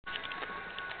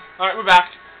Alright, we're back.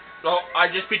 So, I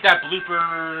just beat that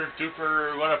Blooper,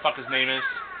 Duper, whatever the fuck his name is.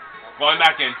 Going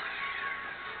back in.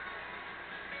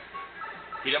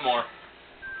 Beat it more.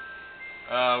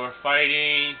 We're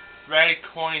fighting red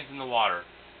coins in the water.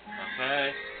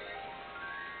 Okay.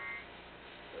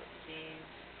 13.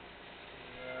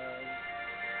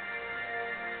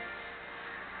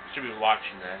 Should be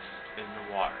watching this in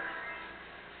the water.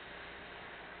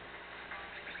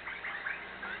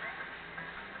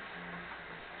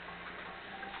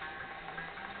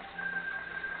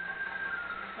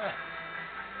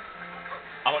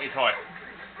 I want your toy.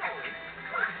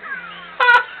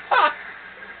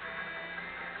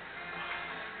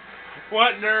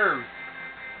 What nerve?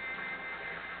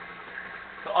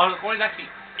 So are the coins actually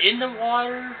in the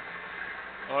water?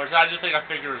 Or is that just like a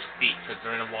figure of speech because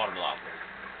they're in a water locker?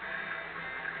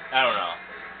 I don't know.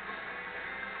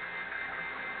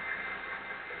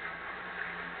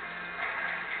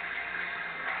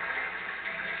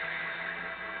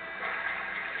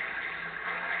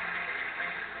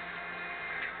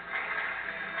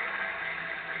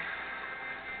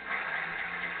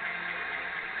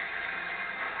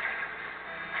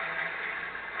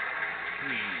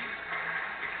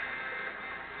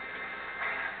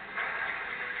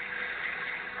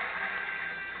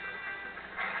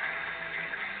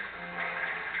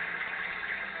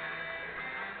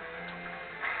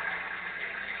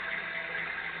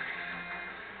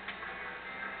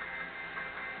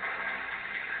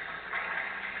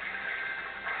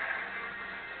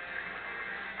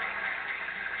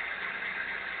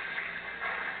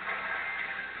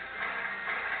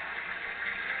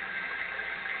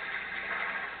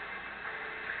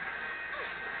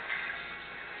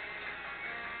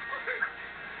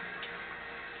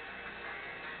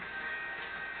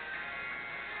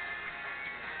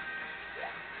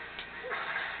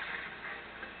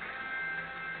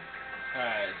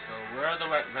 Okay, so where are the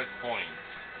red coins?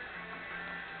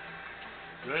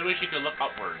 I really wish you could look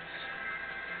upwards.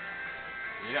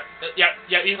 Yeah,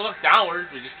 you can look downwards,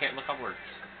 but you just can't look upwards.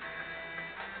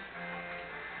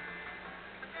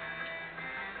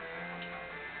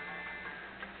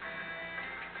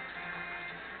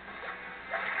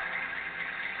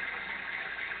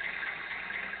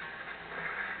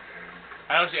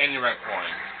 I don't see any red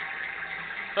coins.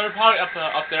 So they're probably up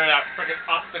there, that freaking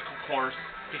obstacle course.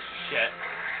 Piece of shit.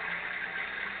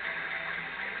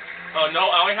 Oh no,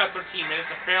 I only have 13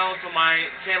 minutes to film, so my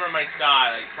camera might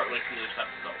die like partway through this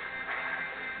episode.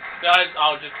 Guys,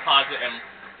 I'll just pause it and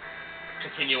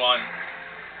continue on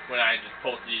when I just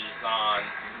post these on,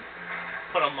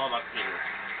 put them on my computer.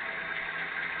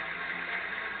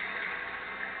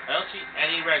 I don't see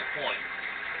any red coins.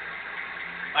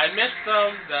 If I missed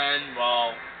them, then,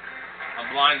 well, I'm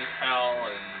blind as hell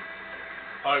and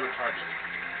probably retarded.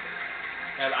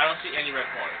 And I don't see any red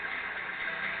coins.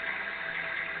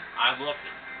 I'm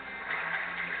looking.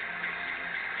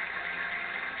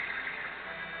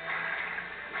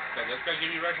 Does this guy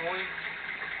give you red coins?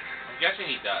 I'm guessing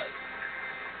he does.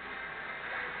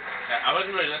 Yeah, I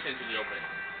wasn't really listening to the opening.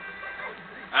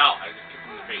 Ow, I just kicked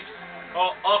him in the face.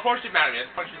 Oh, of course he's mad at me. I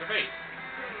just punched him in the face.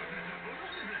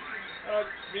 That's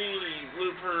me,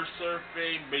 Blooper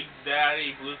surfing, Big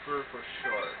Daddy Blooper for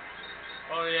short.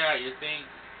 Oh yeah, you think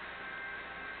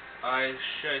I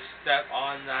should step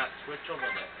on that switch over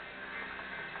there?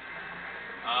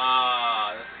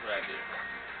 Ah, this is what I do.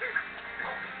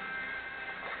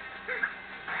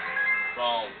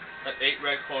 Boom. That's 8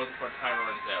 red coins before timer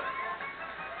runs out.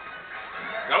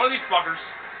 Got one of these fuckers.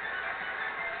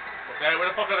 Okay, where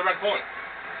the fuck are the red coins?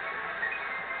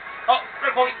 Oh,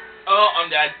 red coin! Oh, I'm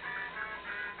dead.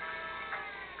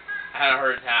 I had a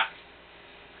heart attack.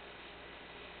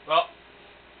 Well,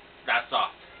 that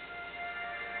sucked.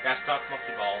 That sucked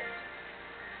monkey balls.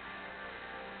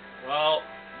 Well,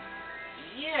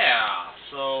 yeah,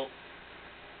 so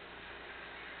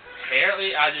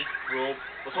apparently I just broke.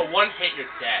 So one hit, you're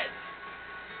dead.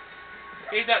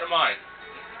 Keep that in mind.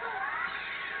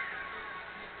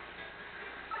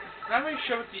 Not really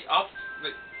sure what the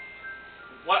like,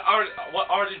 what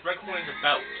are these red coins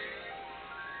about?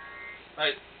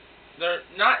 Like, they're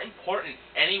not important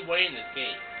anyway in this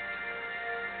game.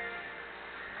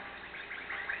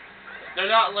 They're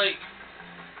not like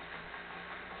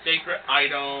sacred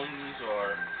items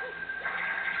or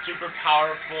super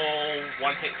powerful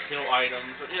one-hit kill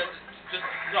items. Or, you know, just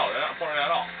no, they're not important at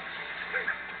all.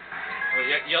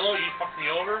 Yellow, you fucked me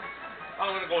over.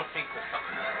 I'm gonna go with pink this time.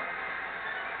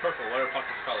 Purple, whatever the fuck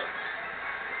this color.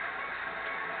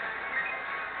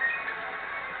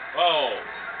 Whoa.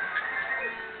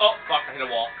 Oh, fuck, I hit a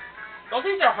wall. Those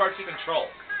things are hard to control.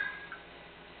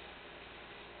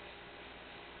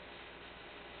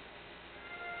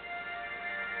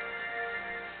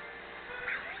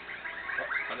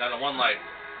 down to 1 life.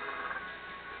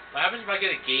 What happens if I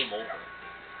get a game over?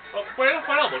 Well, we're gonna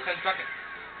find out about 10 seconds.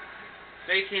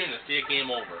 Stay tuned to see a game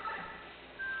over.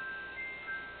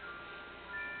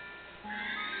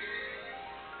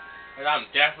 And I'm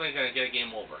definitely gonna get a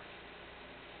game over.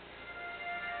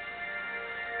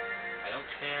 I don't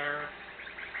care.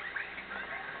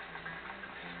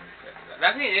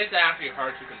 That thing is actually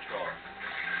hard to control.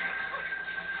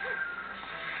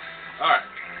 Alright.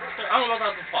 I'm about to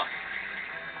have some fun.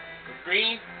 With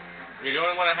green, you're the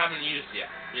only one I haven't used yet.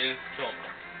 You didn't kill me.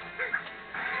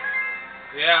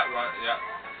 Yeah, right, yeah.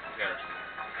 Who cares?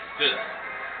 Do this.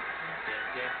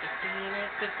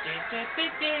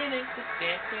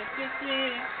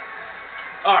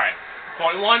 Alright.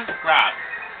 21, grab.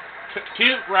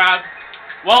 2, grab.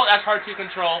 Well, that's hard to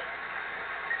control.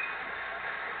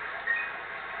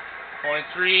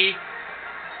 23,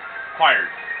 fired.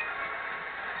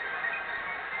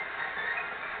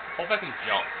 Hope I can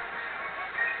jump.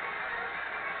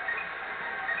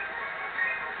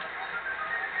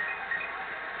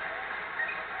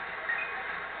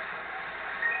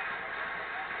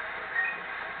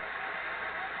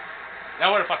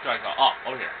 Now where the fuck do I go? Oh,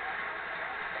 over here.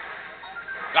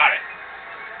 Got it.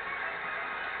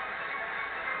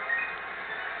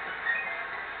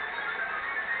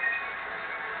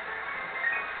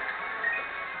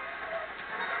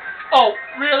 Oh,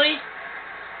 really?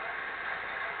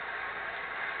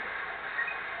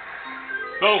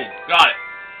 Boom, got it.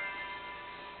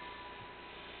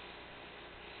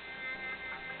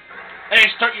 Hey,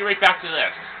 start you right back to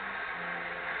this.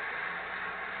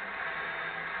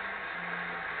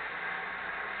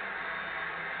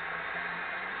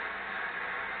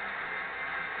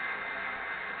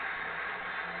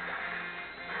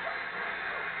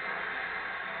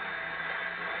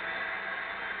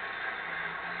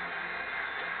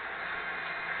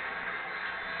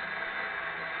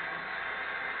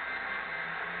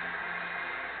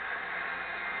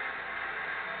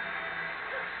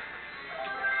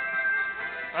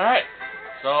 Alright,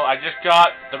 so I just got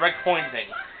the red coin thing.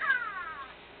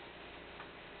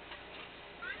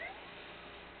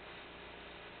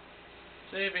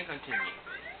 Save and continue.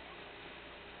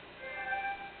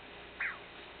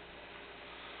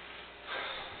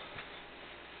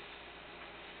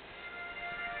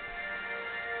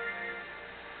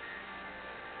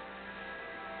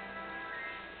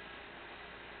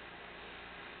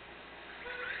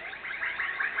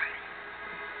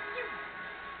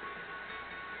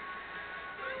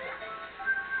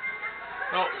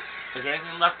 Oh, is there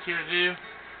anything left here to do?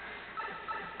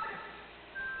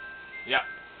 Yep.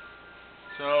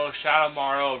 So, Shadow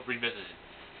Morrow revisited.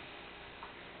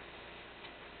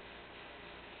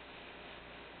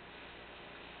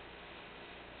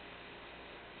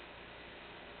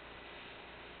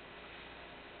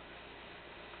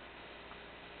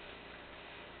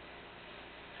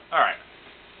 Alright.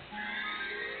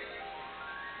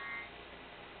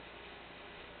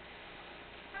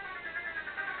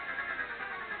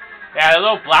 Yeah, the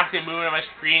little black thing moving on my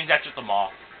screen, that's just a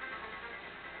moth.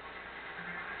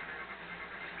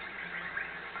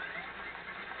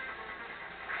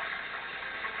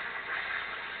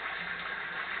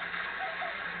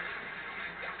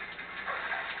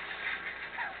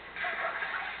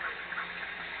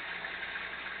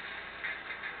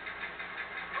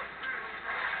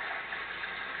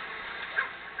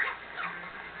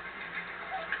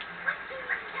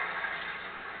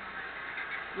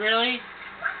 Really?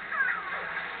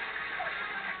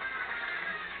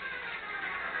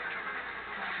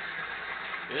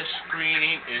 This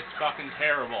screening is fucking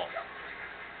terrible.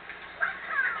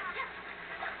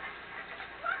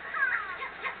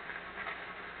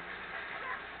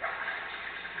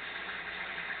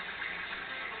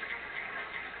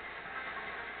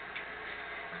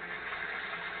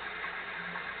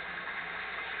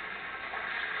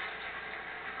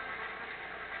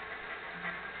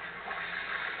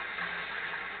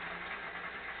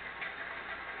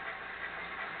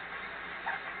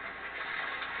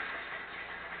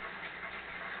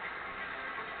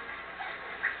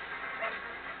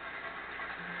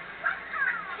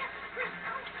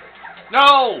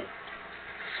 No!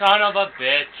 Son of a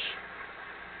bitch.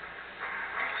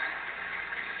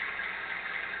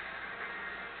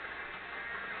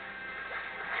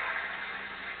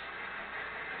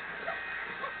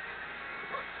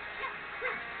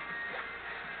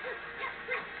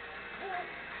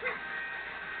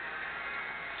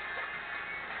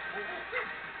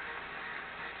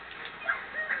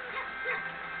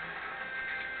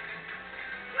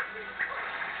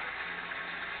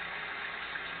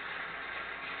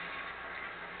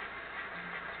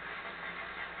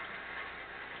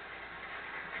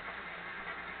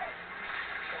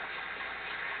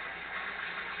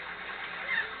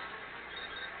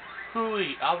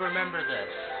 sweet. I'll remember this.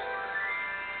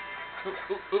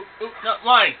 Oop, no,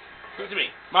 mine. Give it to me.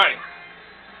 Mine.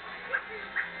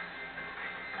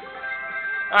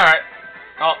 Alright.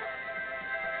 Oh.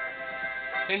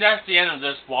 I think that's the end of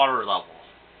this water level.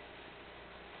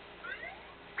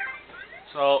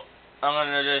 So, I'm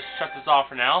gonna just shut this off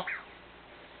for now.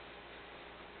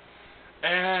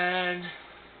 And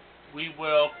we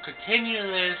will continue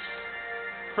this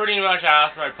pretty much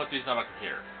after I put these on my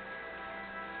computer.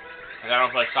 And I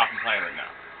don't feel like stopping playing right now.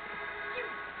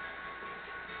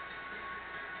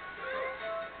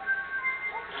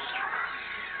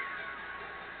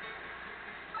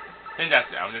 I think that's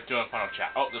it. I'm just doing a final chat.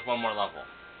 Oh, there's one more level.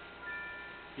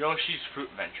 Yoshi's Fruit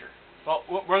Venture. Well,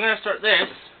 we're going to start this.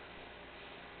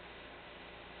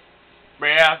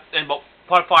 Yeah, in about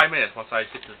 5 minutes once I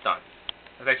get this done.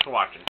 And thanks for watching.